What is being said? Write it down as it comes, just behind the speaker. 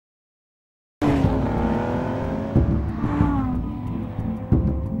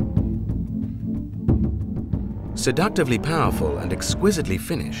Seductively powerful and exquisitely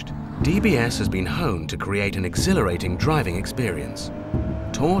finished, DBS has been honed to create an exhilarating driving experience.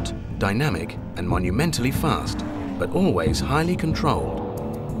 Taut, dynamic and monumentally fast, but always highly controlled.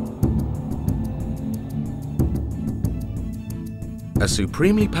 A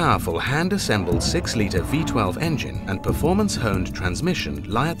supremely powerful hand-assembled 6-litre V12 engine and performance-honed transmission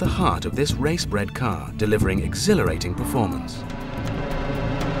lie at the heart of this race-bred car, delivering exhilarating performance.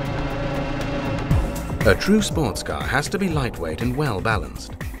 A true sports car has to be lightweight and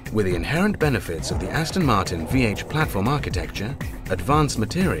well-balanced. With the inherent benefits of the Aston Martin VH platform architecture, advanced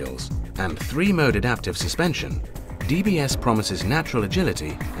materials and 3-mode adaptive suspension, DBS promises natural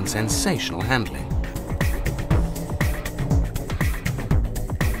agility and sensational handling.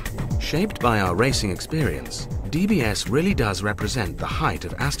 Shaped by our racing experience, DBS really does represent the height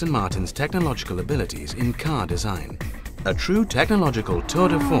of Aston Martin's technological abilities in car design. A true technological tour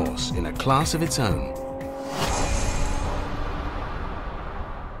de force in a class of its own.